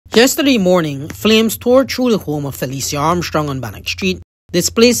Yesterday morning, flames tore through the home of Felecia Armstrong on Banak Street,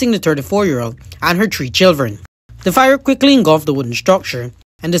 displacing the 34-year-old and her 3 children. The fire quickly engulfed the wooden structure,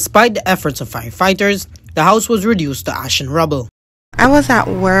 and despite the efforts of firefighters, the house was reduced to ash and rubble. I was at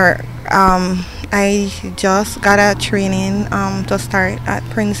work. I just got a training to start at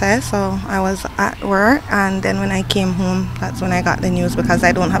Princess, so I was at work, and then when I came home, that's when I got the news because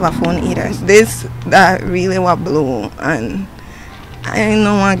I don't have a phone either. This that really was blew, and I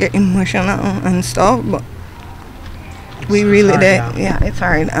don't want to get emotional and stuff, but we really did. Yeah, it's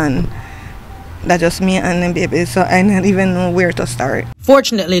hard, and that's just me and the baby, so I don't even know where to start.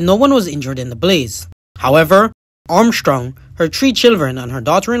 Fortunately, no one was injured in the blaze. However, Armstrong, her 3 children, and her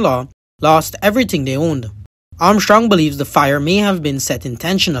daughter-in-law lost everything they owned. Armstrong believes the fire may have been set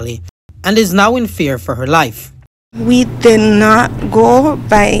intentionally and is now in fear for her life. We did not go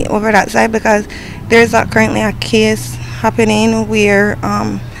by over that side because there's currently a case happening where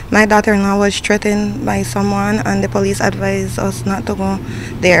my daughter-in-law was threatened by someone, and the police advised us not to go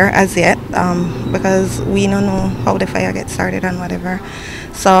there as yet because we don't know how the fire gets started and whatever.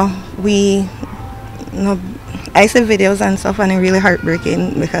 So I see videos and stuff, and it's really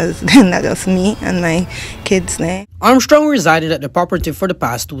heartbreaking because then that's just me and my kids there. Armstrong resided at the property for the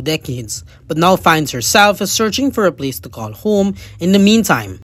past 2 decades, but now finds herself searching for a place to call home in the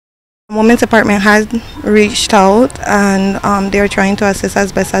meantime. Women's Department has reached out, and they're trying to assist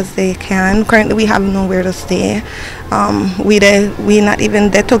as best as they can. Currently, we have nowhere to stay. We're not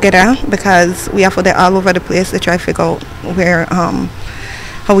even there together because we have to all over the place to try to figure out where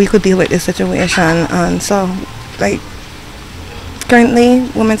how we could deal with this situation. And so, currently,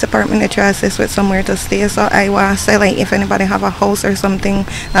 Women's Department they try to assist with somewhere to stay. So I want to say, if anybody have a house or something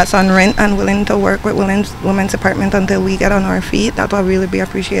that's on rent and willing to work with Women's Department until we get on our feet, that will really be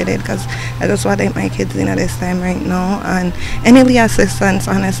appreciated because I just want to take my kids in at this time right now. And any assistance,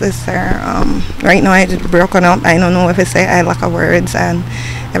 honestly, sir. Right now I just broken up. I don't know if it's I lack of words, and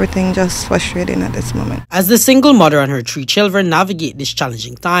everything just frustrating at this moment. As the single mother and her 3 children navigate this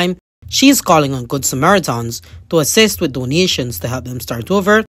challenging time, she is calling on Good Samaritans to assist with donations to help them start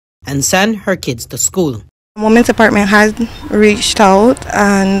over and send her kids to school. Women's Department has reached out,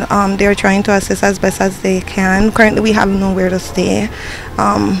 and they're trying to assist as best as they can. Currently, we have nowhere to stay.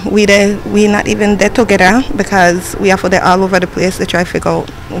 We're not even there together because we have to all over the place to try to figure out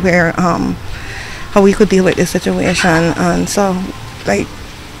where how we could deal with this situation. And so,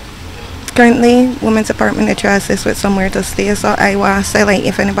 currently, Women's Department they try to assist with somewhere to stay. So I want to say,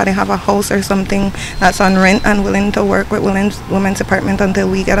 if anybody have a house or something that's on rent and willing to work with Women's Department until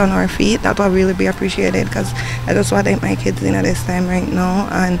we get on our feet, that will really be appreciated because I just want to take my kids in at this time right now.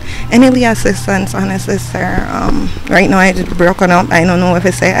 And any assistance, honestly, sir. Right now I just broken up. I don't know if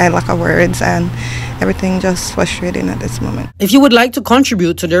it's I lack of words, and everything just frustrating at this moment. If you would like to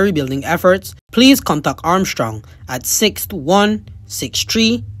contribute to the rebuilding efforts, please contact Armstrong at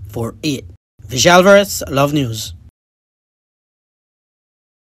 621-6348. Vejea Alvarez, Love News.